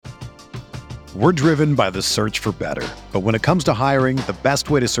We're driven by the search for better. But when it comes to hiring, the best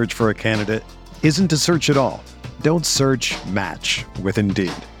way to search for a candidate isn't to search at all. Don't search, match with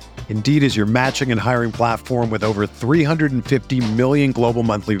Indeed. Indeed is your matching and hiring platform with over 350 million global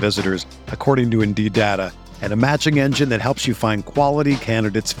monthly visitors, according to Indeed data, and a matching engine that helps you find quality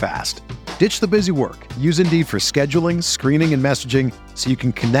candidates fast. Ditch the busy work. Use Indeed for scheduling, screening, and messaging so you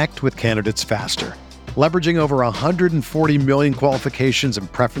can connect with candidates faster. Leveraging over 140 million qualifications and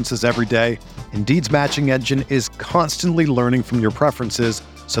preferences every day, Indeed's matching engine is constantly learning from your preferences,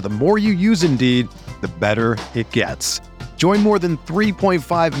 so the more you use Indeed, the better it gets. Join more than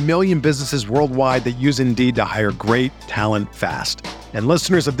 3.5 million businesses worldwide that use Indeed to hire great talent fast. And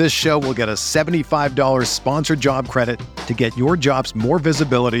listeners of this show will get a $75 sponsored job credit to get your jobs more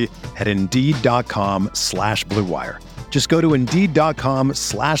visibility at Indeed.com/Blue Wire. Just go to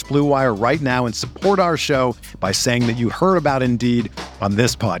Indeed.com/Blue Wire right now and support our show by saying that you heard about Indeed on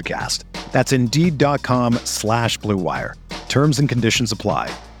this podcast. That's Indeed.com/Blue Wire. Terms and conditions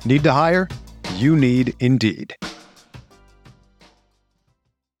apply. Need to hire? You need Indeed.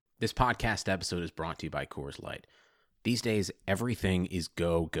 This podcast episode is brought to you by Coors Light. These days, everything is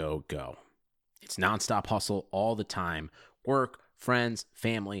go, go, go. It's nonstop hustle all the time. Work, friends,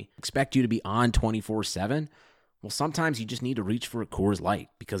 family. Expect you to be on 24/7? Well, sometimes you just need to reach for a Coors Light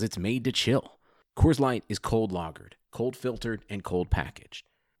because it's made to chill. Coors Light is cold lagered, cold filtered, and cold packaged.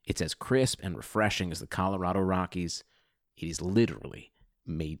 It's as crisp and refreshing as the Colorado Rockies. It is literally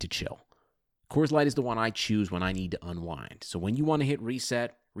made to chill. Coors Light is the one I choose when I need to unwind. So when you want to hit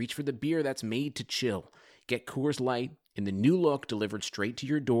reset, reach for the beer that's made to chill. Get Coors Light in the new look delivered straight to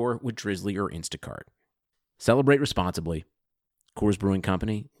your door with Drizzly or Instacart. Celebrate responsibly. Coors Brewing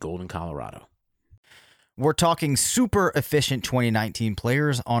Company, Golden, Colorado. We're talking super efficient 2019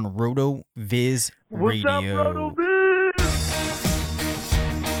 players on RotoViz Radio. What's up, RotoViz?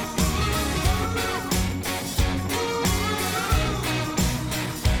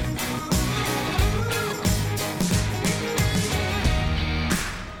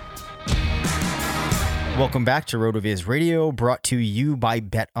 Welcome back to RotoViz Radio, brought to you by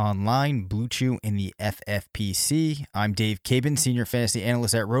BetOnline, Blue Chew, and the FFPC. I'm Dave Cabin, Senior Fantasy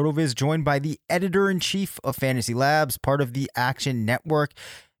Analyst at RotoViz, joined by the Editor-in-Chief of Fantasy Labs, part of the Action Network,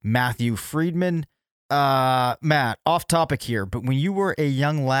 Matthew Friedman. Matt, off topic here, but when you were a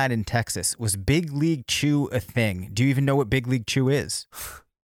young lad in Texas, was Big League Chew a thing? Do you even know what Big League Chew is?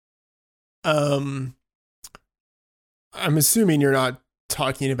 I'm assuming you're not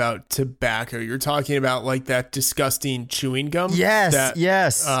talking about tobacco. You're talking about like that disgusting chewing gum. Yes,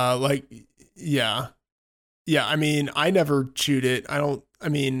 yes. Yeah. I mean, I never chewed it. I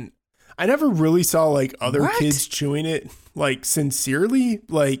never really saw like other kids chewing it like sincerely,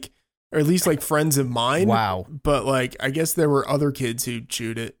 like, or at least like friends of mine. Wow. But like, I guess there were other kids who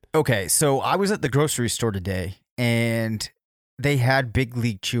chewed it. Okay, so I was at the grocery store today and they had Big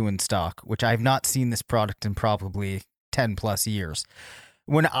League Chew in stock, which I've not seen this product in probably 10 plus years.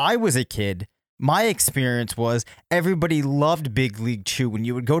 When I was a kid, my experience was everybody loved Big League Chew. When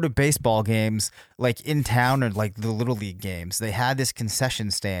you would go to baseball games, like in town or like the Little League games, they had this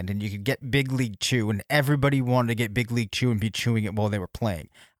concession stand and you could get Big League Chew and everybody wanted to get Big League Chew and be chewing it while they were playing.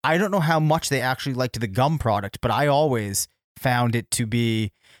 I don't know how much they actually liked the gum product, but I always found it to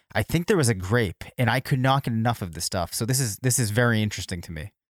be, I think there was a grape and I could not get enough of this stuff. So this is very interesting to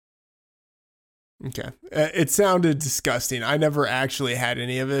me. Okay. It sounded disgusting. I never actually had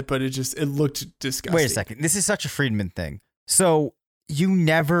any of it, but it looked disgusting. Wait a second. This is such a Friedman thing. So you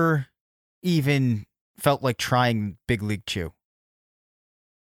never even felt like trying Big League Chew?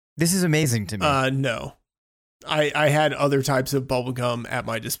 This is amazing to me. No. I had other types of bubble gum at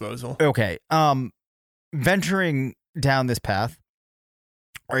my disposal. Okay. Venturing down this path,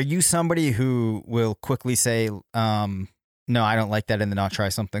 are you somebody who will quickly say, no, I don't like that, and then not try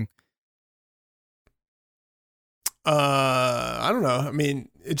something? I don't know. I mean,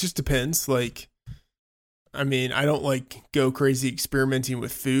 it just depends. Like, I mean, I don't like go crazy experimenting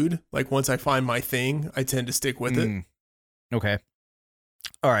with food. Like once I find my thing, I tend to stick with it. Okay.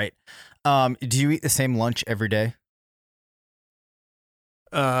 All right. Do you eat the same lunch every day?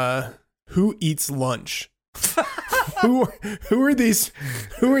 Who eats lunch? who are these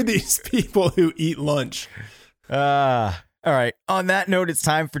people who eat lunch? All right. On that note, it's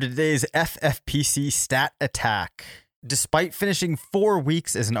time for today's FFPC stat attack. Despite finishing 4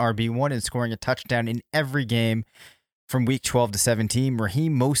 weeks as an RB1 and scoring a touchdown in every game from week 12 to 17,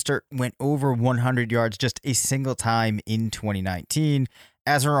 Raheem Mostert went over 100 yards just a single time in 2019.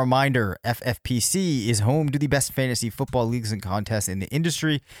 As a reminder, FFPC is home to the best fantasy football leagues and contests in the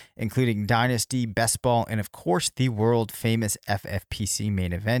industry, including Dynasty, Best Ball, and of course, the world-famous FFPC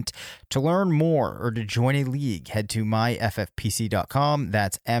main event. To learn more or to join a league, head to myffpc.com.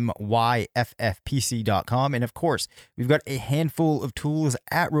 That's myffpc.com. And of course, we've got a handful of tools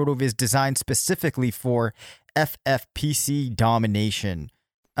at RotoViz designed specifically for FFPC domination.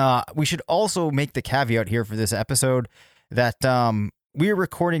 We should also make the caveat here for this episode that we are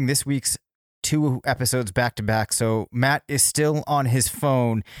recording this week's 2 episodes back to back, so Matt is still on his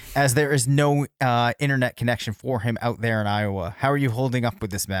phone as there is no internet connection for him out there in Iowa. How are you holding up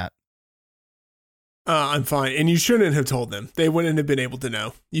with this, Matt? I'm fine, and you shouldn't have told them. They wouldn't have been able to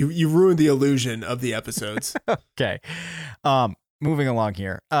know. You ruined the illusion of the episodes. Okay. Moving along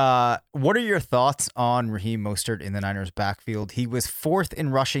here. What are your thoughts on Raheem Mostert in the Niners backfield? He was 4th in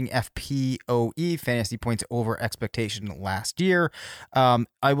rushing FPOE, fantasy points over expectation, last year.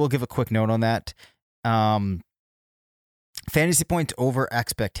 I will give a quick note on that. Fantasy points over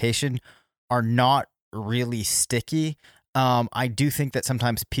expectation are not really sticky. I do think that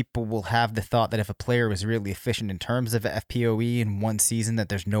sometimes people will have the thought that if a player was really efficient in terms of FPOE in one season, that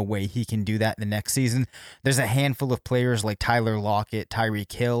there's no way he can do that the next season. There's a handful of players like Tyler Lockett,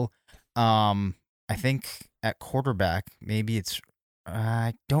 Tyreek Hill. I think at quarterback, maybe it's,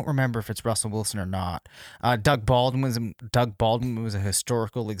 I don't remember if it's Russell Wilson or not. Doug Baldwin was a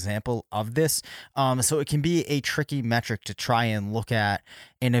historical example of this. So it can be a tricky metric to try and look at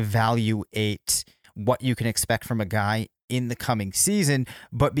and evaluate what you can expect from a guy in the coming season.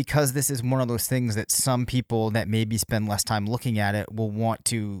 But because this is one of those things that some people that maybe spend less time looking at it will want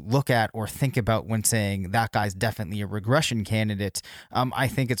to look at or think about when saying that guy's definitely a regression candidate, I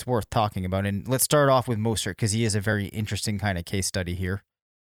think it's worth talking about. And let's start off with Mostert because he is a very interesting kind of case study here.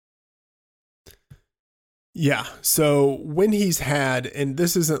 Yeah. So when he's had, and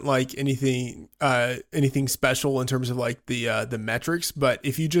this isn't like anything special in terms of like the metrics, but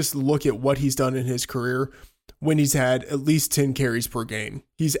if you just look at what he's done in his career, when he's had at least 10 carries per game,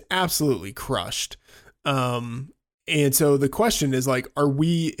 he's absolutely crushed. And so the question is like, are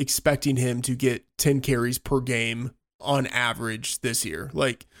we expecting him to get 10 carries per game on average this year?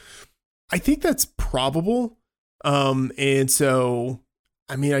 Like, I think that's probable. And so,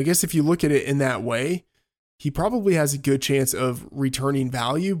 I mean, I guess if you look at it in that way, he probably has a good chance of returning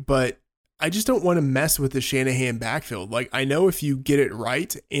value, but I just don't want to mess with the Shanahan backfield. Like, I know if you get it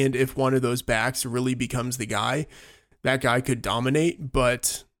right, and if one of those backs really becomes the guy, that guy could dominate,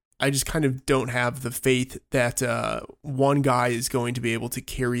 but I just kind of don't have the faith that one guy is going to be able to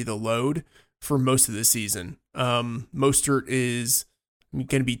carry the load for most of the season. Mostert is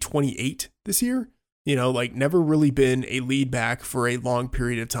going to be 28 this year, like never really been a lead back for a long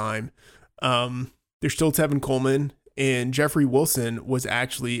period of time. There's still Tevin Coleman, and Jeffrey Wilson was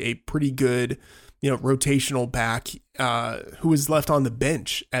actually a pretty good, rotational back who was left on the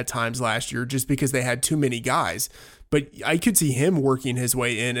bench at times last year just because they had too many guys. But I could see him working his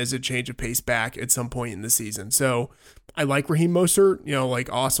way in as a change of pace back at some point in the season. So I like Raheem Mostert,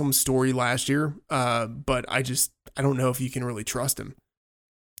 like awesome story last year. But I don't know if you can really trust him.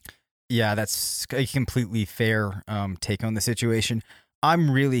 Yeah, that's a completely fair take on the situation. I'm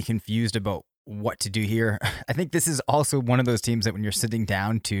really confused about what to do here. I think this is also one of those teams that when you're sitting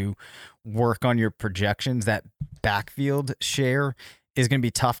down to work on your projections, that backfield share is going to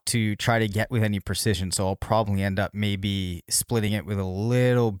be tough to try to get with any precision. So I'll probably end up maybe splitting it with a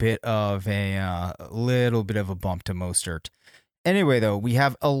little bit of a bump to Mostert. Anyway, though, we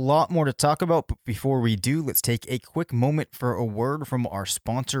have a lot more to talk about, but before we do, let's take a quick moment for a word from our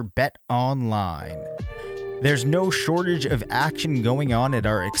sponsor, BetOnline. There's no shortage of action going on at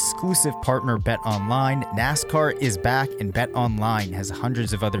our exclusive partner, BetOnline. NASCAR is back, and BetOnline has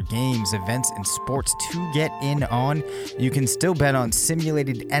hundreds of other games, events, and sports to get in on. You can still bet on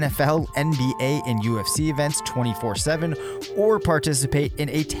simulated NFL, NBA, and UFC events 24/7, or participate in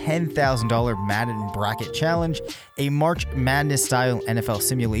a $10,000 Madden Bracket Challenge, a March Madness-style NFL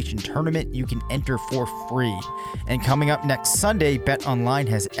simulation tournament you can enter for free. And coming up next Sunday, BetOnline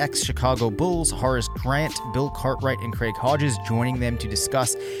has ex-Chicago Bulls Horace Grant, Bill Cartwright, and Craig Hodges joining them to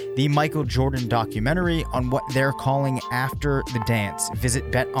discuss the Michael Jordan documentary on what they're calling After the Dance.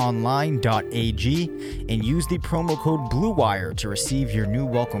 Visit betonline.ag and use the promo code BLUEWIRE to receive your new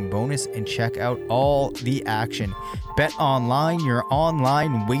welcome bonus and check out all the action. BetOnline, your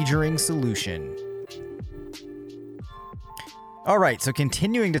online wagering solution. All right, so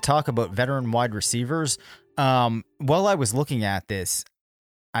continuing to talk about veteran wide receivers, while I was looking at this,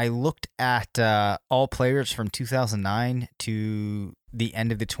 I looked at all players from 2009 to the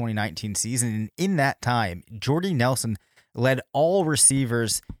end of the 2019 season. And in that time, Jordy Nelson led all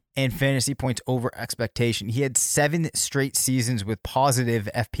receivers in fantasy points over expectation. He had 7 straight seasons with positive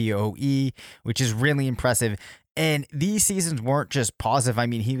FPOE, which is really impressive. And these seasons weren't just positive. I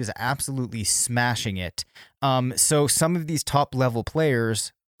mean, he was absolutely smashing it. So some of these top level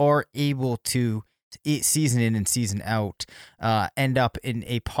players are able to, season in and season out, end up in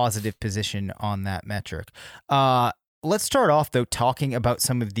a positive position on that metric. Let's start off, though, talking about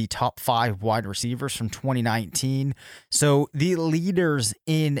some of the top 5 wide receivers from 2019. So the leaders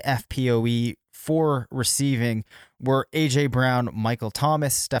in FPOE for receiving were A.J. Brown, Michael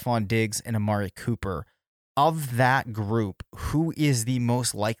Thomas, Stephon Diggs, and Amari Cooper. Of that group, who is the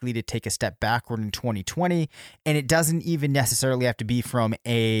most likely to take a step backward in 2020? And it doesn't even necessarily have to be from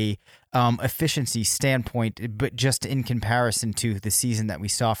a efficiency standpoint, but just in comparison to the season that we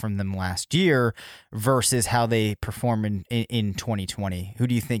saw from them last year versus how they perform in 2020. Who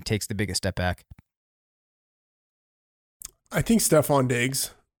do you think takes the biggest step back? I think Stephon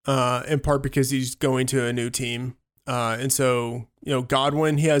Diggs, in part because he's going to a new team. And so,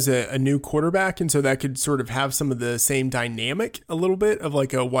 Godwin, he has a new quarterback. And so that could sort of have some of the same dynamic a little bit of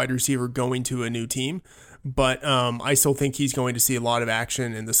like a wide receiver going to a new team. But I still think he's going to see a lot of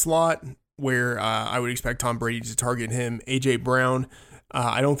action in the slot where I would expect Tom Brady to target him. A.J. Brown,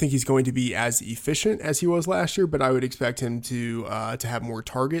 I don't think he's going to be as efficient as he was last year, but I would expect him to have more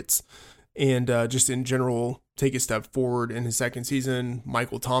targets and just in general take a step forward in his second season.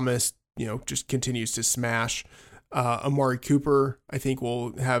 Michael Thomas, just continues to smash. Amari Cooper, I think,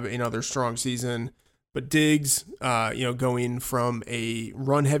 will have another strong season. But Diggs, going from a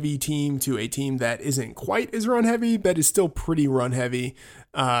run-heavy team to a team that isn't quite as run-heavy, but is still pretty run-heavy,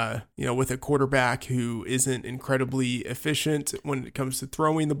 with a quarterback who isn't incredibly efficient when it comes to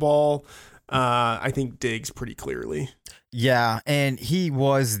throwing the ball, I think Diggs pretty clearly. Yeah, and he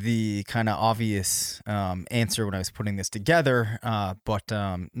was the kind of obvious answer when I was putting this together, but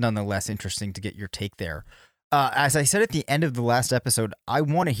nonetheless interesting to get your take there. As I said at the end of the last episode, I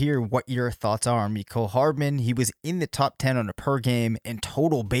want to hear what your thoughts are on Mecole Hardman. He was in the top 10 on a per game and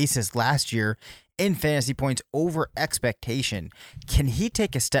total basis last year in fantasy points over expectation. Can he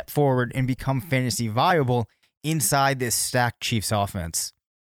take a step forward and become fantasy viable inside this stacked Chiefs offense?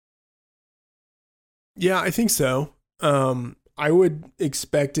 Yeah, I think so. I would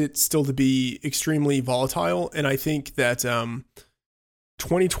expect it still to be extremely volatile. And I think that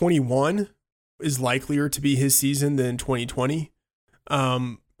 2021 is likelier to be his season than 2020.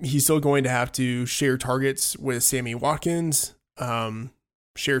 He's still going to have to share targets with Sammy Watkins,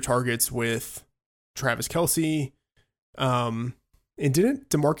 share targets with Travis Kelce. And didn't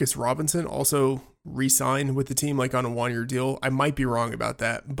Demarcus Robinson also re-sign with the team like on a 1-year deal? I might be wrong about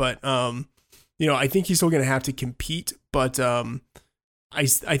that, but I think he's still going to have to compete, but I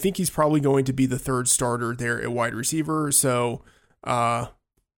think he's probably going to be the third starter there at wide receiver. So,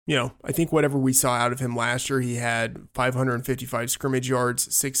 I think whatever we saw out of him last year, he had 555 scrimmage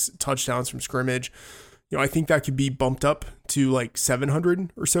yards, 6 touchdowns from scrimmage. I think that could be bumped up to like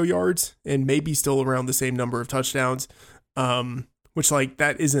 700 or so yards and maybe still around the same number of touchdowns, which like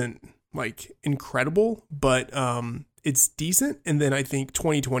that isn't like incredible, but it's decent. And then I think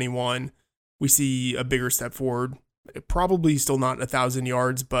 2021, we see a bigger step forward, probably still not 1,000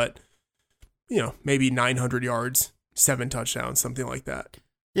 yards, but maybe 900 yards, 7 touchdowns, something like that.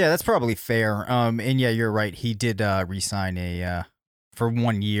 Yeah, that's probably fair. And yeah, you're right. He did re-sign for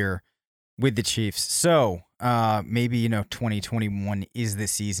 1 year with the Chiefs. So maybe 2021 is the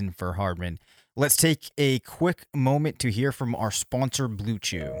season for Hardman. Let's take a quick moment to hear from our sponsor, Blue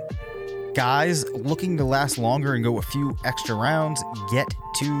Chew. Guys, looking to last longer and go a few extra rounds, get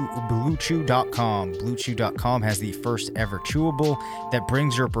to BlueChew.com. BlueChew.com has the first ever chewable that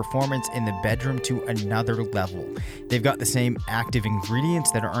brings your performance in the bedroom to another level. They've got the same active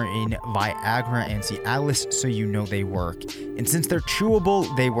ingredients that are in Viagra and Cialis, so you know they work. And since they're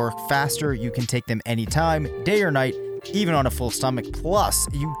chewable, they work faster. You can take them anytime, day or night, even on a full stomach. Plus,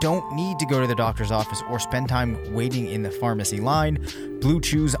 you don't need to go to the doctor's office or spend time waiting in the pharmacy line. Blue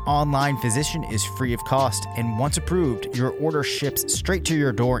Chew's online physician is free of cost, and once approved, your order ships straight to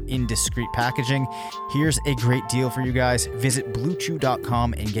your door in discreet packaging. Here's a great deal for you guys. Visit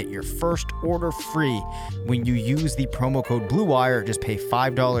BlueChew.com and get your first order free. When you use the promo code BlueWire, just pay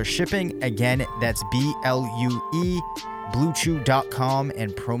 $5 shipping. Again, that's BLUE, BlueChew.com,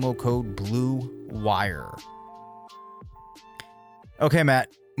 and promo code BlueWire. Okay, Matt,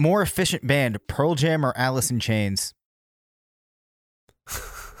 more efficient band, Pearl Jam or Alice in Chains?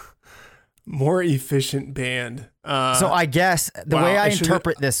 More efficient band. So I guess the way I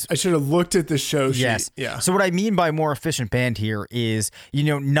interpret this, I should have looked at the show sheet. Yes. Yeah. So what I mean by more efficient band here is,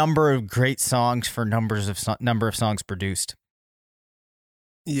 number of great songs for number of songs produced.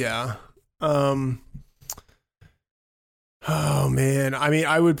 Yeah. Oh man. I mean,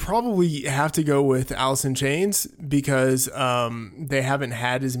 I would probably have to go with Alice in Chains because they haven't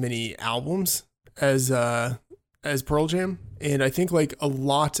had as many albums as Pearl Jam. And I think like a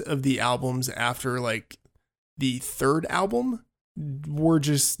lot of the albums after like the third album were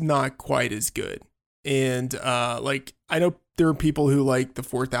just not quite as good. And like I know there are people who like the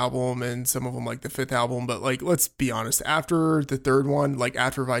fourth album and some of them like the fifth album, but like let's be honest, after the third one, like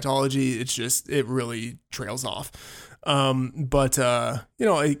after Vitology, it really trails off. But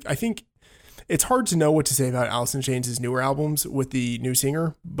I think it's hard to know what to say about Alice in Chains' newer albums with the new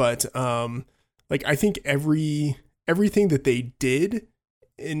singer, but like I think everything that they did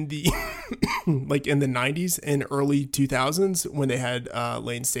in the like in the 90s and early 2000s when they had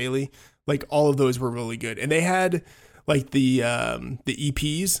Lane Staley, like all of those were really good. And they had like the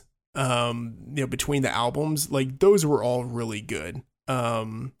EPs between the albums, like those were all really good.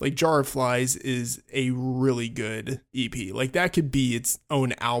 Like Jar of Flies is a really good EP. Like that could be its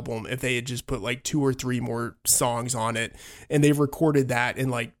own album if they had just put like 2 or 3 more songs on it, and they recorded that in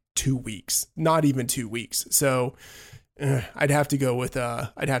like 2 weeks, not even 2 weeks. So I'd have to go with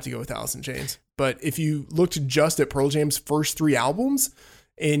Alice in Chains. But if you looked just at Pearl Jam's first 3 albums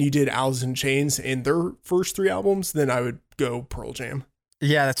and you did Alice in Chains in their first 3 albums, then I would go Pearl Jam.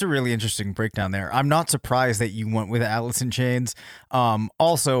 Yeah, that's a really interesting breakdown there. I'm not surprised that you went with Alice in Chains.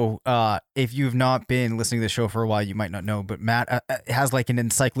 Also, if you've not been listening to the show for a while, you might not know, but Matt has like an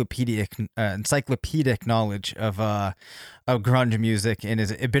encyclopedic knowledge of grunge music and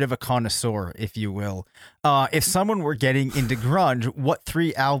is a bit of a connoisseur, if you will. If someone were getting into grunge, what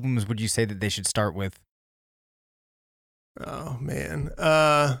 3 albums would you say that they should start with? Oh man,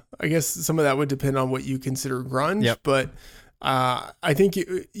 I guess some of that would depend on what you consider grunge. Yep. But I think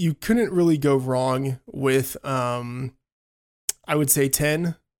you couldn't really go wrong with I would say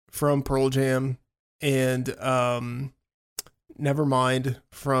 10 from Pearl Jam and Nevermind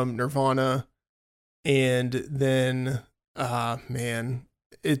from Nirvana, and then I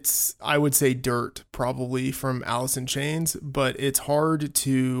would say Dirt probably from Alice in Chains, but it's hard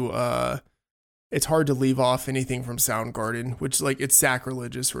to leave off anything from Soundgarden, which like it's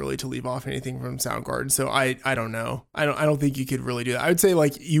sacrilegious really to leave off anything from Soundgarden. So I don't know. I don't think you could really do that. I would say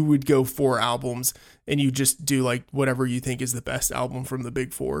like you would go 4 albums and you just do like whatever you think is the best album from the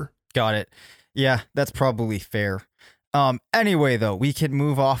big 4. Got it. Yeah, that's probably fair. Anyway, though, we can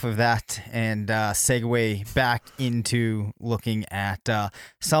move off of that and segue back into looking at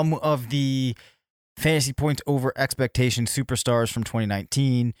some of the fantasy points over expectation superstars from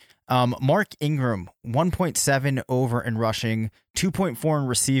 2019. Mark Ingram, 1.7 over in rushing, 2.4 in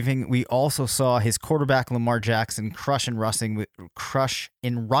receiving. We also saw his quarterback Lamar Jackson crush in rushing with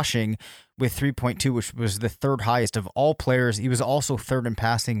 3.2, which was the third highest of all players. He was also third in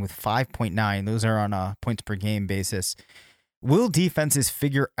passing with 5.9. Those are on a points per game basis. Will defenses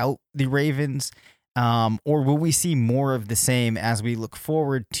figure out the Ravens? Or will we see more of the same as we look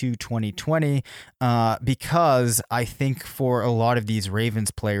forward to 2020? Because I think for a lot of these Ravens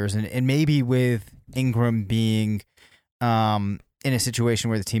players, and maybe with Ingram being in a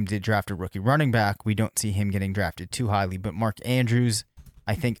situation where the team did draft a rookie running back, we don't see him getting drafted too highly. But Mark Andrews,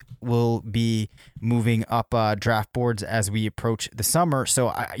 I think, will be moving up draft boards as we approach the summer. So,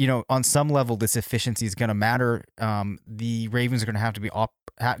 on some level, this efficiency is going to matter. The Ravens are going to have to be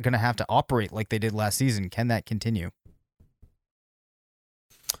operate like they did last season. Can that continue?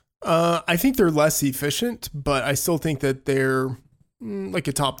 I think they're less efficient, but I still think that they're like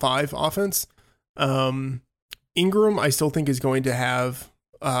a top 5 offense. Ingram, I still think is going to have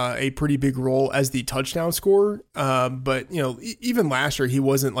a pretty big role as the touchdown scorer. But even last year, he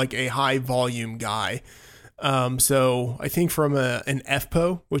wasn't like a high volume guy. So I think from an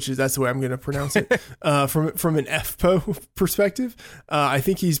FPO, that's the way I'm going to pronounce it, from an FPO perspective, I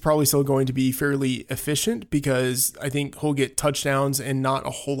think he's probably still going to be fairly efficient because I think he'll get touchdowns and not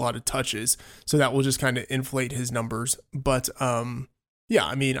a whole lot of touches. So that will just kind of inflate his numbers. But yeah,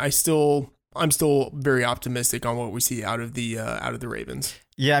 I mean, I'm still very optimistic on what we see out of the Ravens.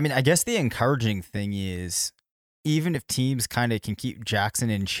 Yeah, I mean, I guess the encouraging thing is even if teams kind of can keep Jackson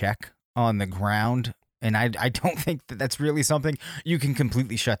in check on the ground, and I don't think that that's really something you can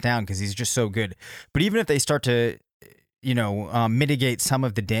completely shut down because he's just so good. But even if they start to, mitigate some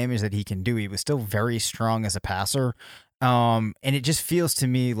of the damage that he can do, he was still very strong as a passer. And it just feels to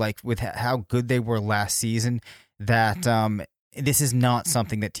me like with how good they were last season that this is not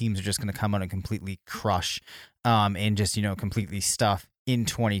something that teams are just going to come out and completely crush and just, completely stuff in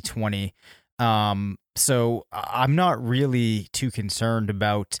 2020. So I'm not really too concerned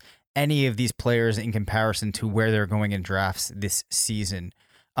about any of these players in comparison to where they're going in drafts this season.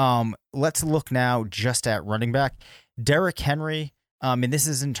 Let's look now just at running back. Derrick Henry, and this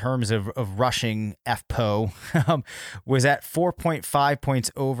is in terms of rushing FPO, was at 4.5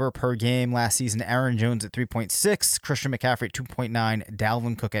 points over per game last season. Aaron Jones at 3.6, Christian McCaffrey at 2.9,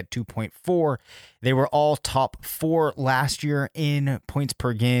 Dalvin Cook at 2.4. They were all top 4 last year in points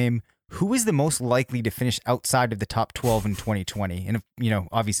per game. Who is the most likely to finish outside of the top 12 in 2020? And,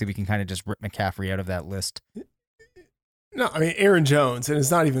 obviously we can kind of just rip McCaffrey out of that list. No, I mean, Aaron Jones, and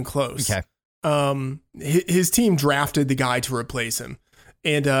it's not even close. Okay. His team drafted the guy to replace him.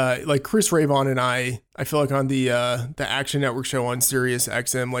 And like Chris Ravon and I feel like on the Action Network show on Sirius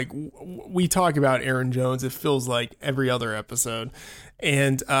XM, like we talk about Aaron Jones. It feels like every other episode.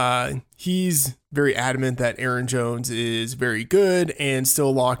 And he's very adamant that Aaron Jones is very good and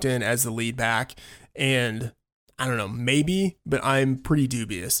still locked in as the lead back. And I don't know, maybe, but I'm pretty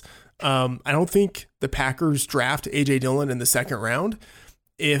dubious. I don't think the Packers draft A.J. Dillon in the second round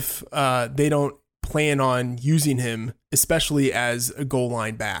if they don't plan on using him, especially as a goal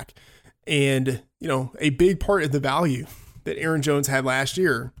line back. And, a big part of the value that Aaron Jones had last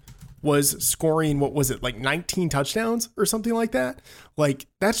year was scoring, 19 touchdowns or something like that? Like,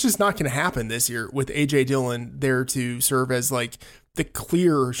 that's just not going to happen this year with A.J. Dillon there to serve as like the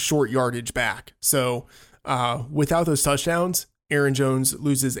clear short yardage back. So without those touchdowns, Aaron Jones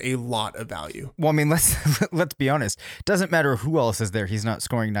loses a lot of value. Well, I mean, let's be honest. It doesn't matter who else is there. He's not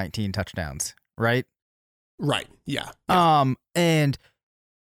scoring 19 touchdowns, right? Right. Yeah. And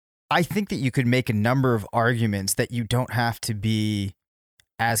I think that you could make a number of arguments that you don't have to be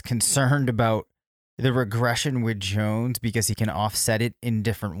as concerned about the regression with Jones because he can offset it in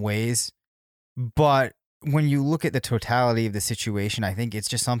different ways. But when you look at the totality of the situation, I think it's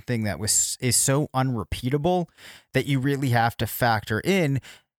just something that is so unrepeatable that you really have to factor in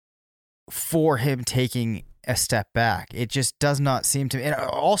for him taking a step back. It just does not seem to. And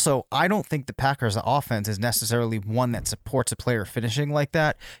also, I don't think the Packers' offense is necessarily one that supports a player finishing like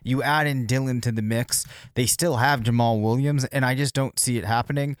that. You add in Dillon to the mix, they still have Jamal Williams, and I just don't see it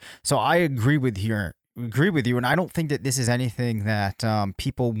happening. So I agree with you, and I don't think that this is anything that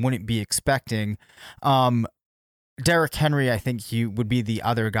people wouldn't be expecting. Derrick Henry, I think he would be the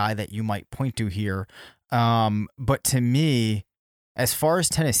other guy that you might point to here. But to me, as far as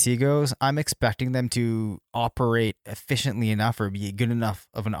Tennessee goes, I'm expecting them to operate efficiently enough or be good enough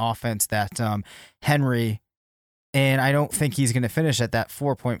of an offense that Henry, and I don't think he's going to finish at that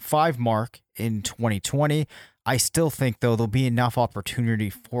 4.5 mark in 2020. I still think, though, there'll be enough opportunity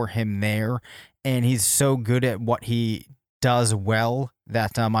for him there, and he's so good at what he does well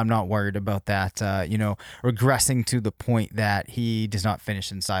that I'm not worried about that, regressing to the point that he does not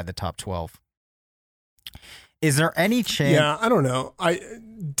finish inside the top 12. Is there any chance? Yeah, I don't know.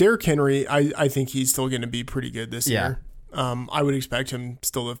 Derrick Henry, I think he's still going to be pretty good this year. I would expect him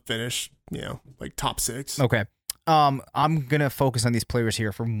still to finish, like top 6. Okay. I'm going to focus on these players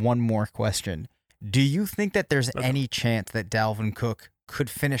here for one more question. Do you think that there's any chance that Dalvin Cook could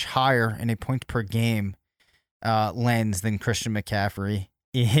finish higher in a point per game lens than Christian McCaffrey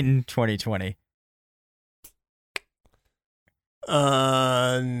in 2020?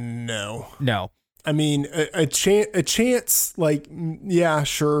 No. I mean, a chance, like, yeah,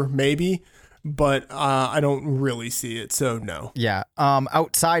 sure, maybe, but I don't really see it, so no. Yeah.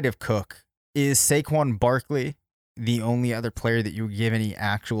 Outside of Cook, is Saquon Barkley the only other player that you would give any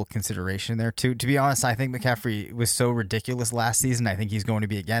actual consideration there to? To be honest, I think McCaffrey was so ridiculous last season. I think he's going to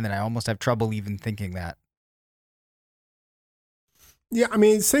be again, and I almost have trouble even thinking that. Yeah, I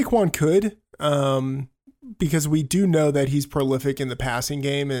mean, Saquon could, because we do know that he's prolific in the passing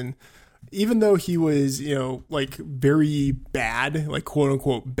game, and even though he was, like very bad, like quote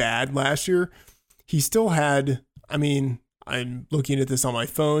unquote bad last year, he still had, I mean, I'm looking at this on my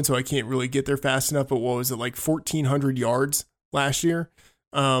phone, so I can't really get there fast enough, but what was it, like 1,400 yards last year?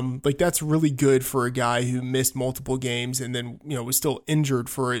 Like that's really good for a guy who missed multiple games and then, was still injured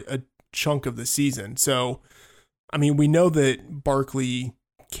for a chunk of the season. So, I mean, we know that Barkley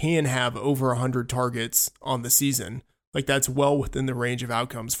can have over 100 targets on the season. Like that's well within the range of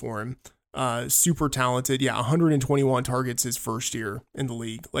outcomes for him. Super talented. Yeah, 121 targets his first year in the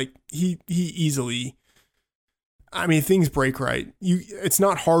league. Like he easily, I mean, things break right. It's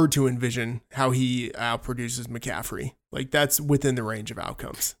not hard to envision how he outproduces McCaffrey. Like that's within the range of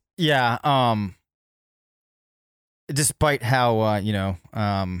outcomes. Yeah. Despite how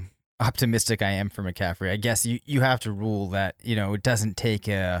optimistic I am for McCaffrey. I guess you have to rule that, it doesn't take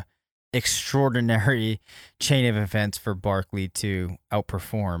a extraordinary chain of events for Barkley to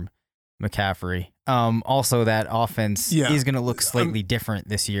outperform McCaffrey. Also, that offense is going to look slightly different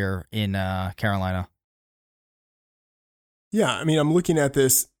this year in Carolina. Yeah, I mean, I'm looking at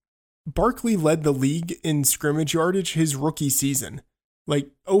this. Barkley led the league in scrimmage yardage his rookie season, like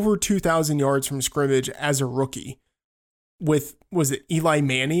over 2,000 yards from scrimmage as a rookie. With, was it Eli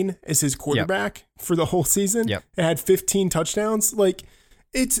Manning as his quarterback for the whole season? Yep. It had 15 touchdowns. Like,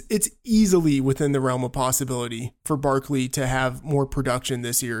 it's easily within the realm of possibility for Barkley to have more production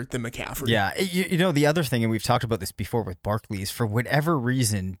this year than McCaffrey. Yeah, the other thing, and we've talked about this before with Barkley, is for whatever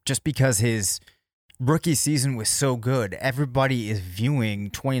reason, just because his rookie season was so good, everybody is viewing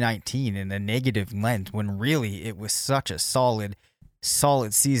 2019 in a negative lens when really it was such a solid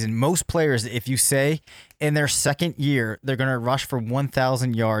season. Most players, if you say in their second year, they're going to rush for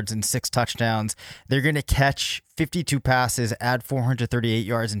 1,000 yards and 6 touchdowns, they're going to catch 52 passes, add 438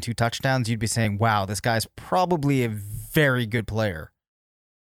 yards and 2 touchdowns, you'd be saying, wow, this guy's probably a very good player.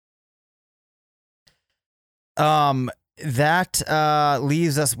 That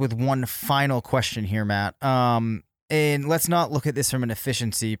leaves us with one final question here, Matt. And let's not look at this from an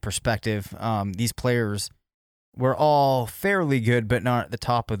efficiency perspective. These players were all fairly good, but not at the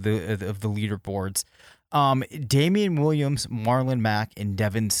top of the leaderboards. Damian Williams, Marlon Mack, and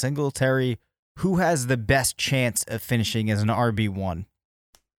Devin Singletary, who has the best chance of finishing as an RB1?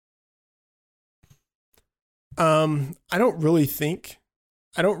 I don't really think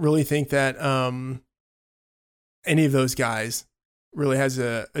that any of those guys really has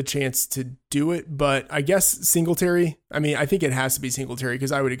a chance to do it, but I guess Singletary, I mean, I think it has to be Singletary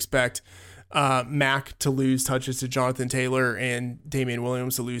because I would expect Mack to lose touches to Jonathan Taylor and Damian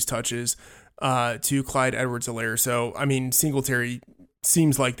Williams to lose touches to Clyde Edwards-Helaire. So, I mean, Singletary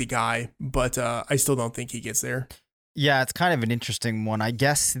seems like the guy, but I still don't think he gets there. Yeah, it's kind of an interesting one. I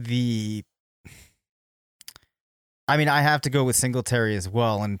guess I have to go with Singletary as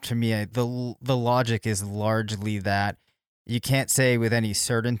well. And to me, the logic is largely that you can't say with any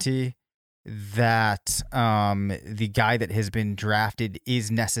certainty that the guy that has been drafted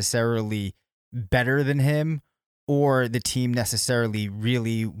is necessarily better than him, or the team necessarily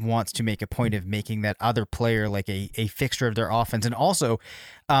really wants to make a point of making that other player like a fixture of their offense. And also,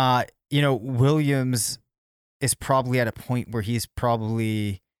 Williams is probably at a point where he's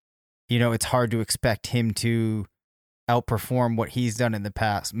probably, it's hard to expect him to outperform what he's done in the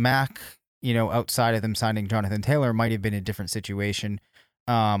past. Mack, outside of them signing Jonathan Taylor, might have been a different situation.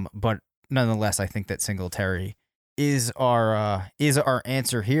 But nonetheless, I think that Singletary is our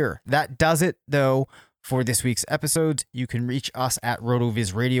answer here. That does it, though, for this week's episodes. You can reach us at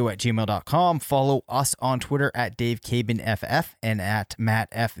rotovizradio@gmail.com. Follow us on Twitter at DaveCabinFF and at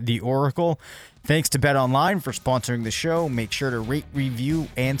MattFTheOracle. Thanks to BetOnline for sponsoring the show. Make sure to rate, review,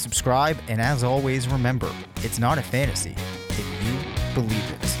 and subscribe. And as always, remember, it's not a fantasy if you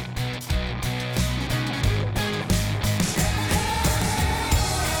believe it.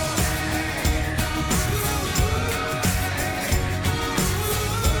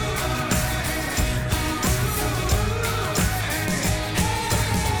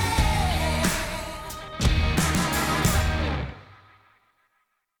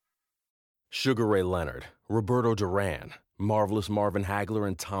 Sugar Ray Leonard, Roberto Duran, Marvelous Marvin Hagler,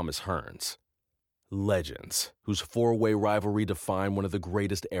 and Thomas Hearns. Legends, whose four-way rivalry defined one of the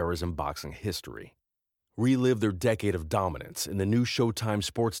greatest eras in boxing history. Relive their decade of dominance in the new Showtime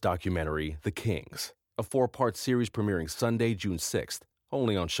sports documentary, The Kings, a 4-part series premiering Sunday, June 6th,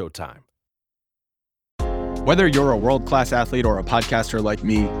 only on Showtime. Whether you're a world-class athlete or a podcaster like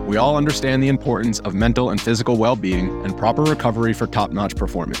me, we all understand the importance of mental and physical well-being and proper recovery for top-notch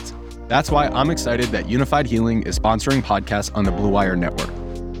performance. That's why I'm excited that Unified Healing is sponsoring podcasts on the Blue Wire Network.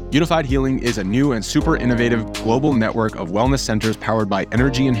 Unified Healing is a new and super innovative global network of wellness centers powered by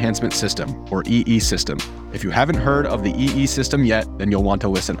Energy Enhancement System, or EE System. If you haven't heard of the EE System yet, then you'll want to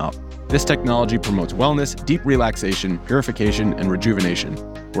listen up. This technology promotes wellness, deep relaxation, purification, and rejuvenation.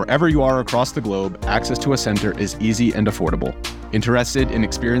 Wherever you are across the globe, access to a center is easy and affordable. Interested in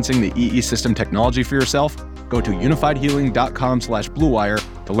experiencing the EE System technology for yourself? Go to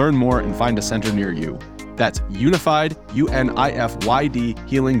unifiedhealing.com/bluewire to learn more and find a center near you. That's unified, UNIFYD,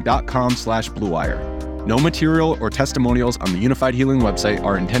 healing.com/bluewire. No material or testimonials on the Unified Healing website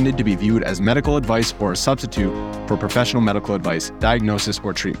are intended to be viewed as medical advice or a substitute for professional medical advice, diagnosis,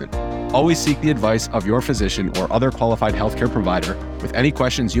 or treatment. Always seek the advice of your physician or other qualified healthcare provider with any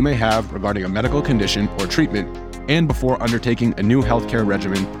questions you may have regarding a medical condition or treatment and before undertaking a new healthcare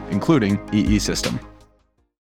regimen, including EE System.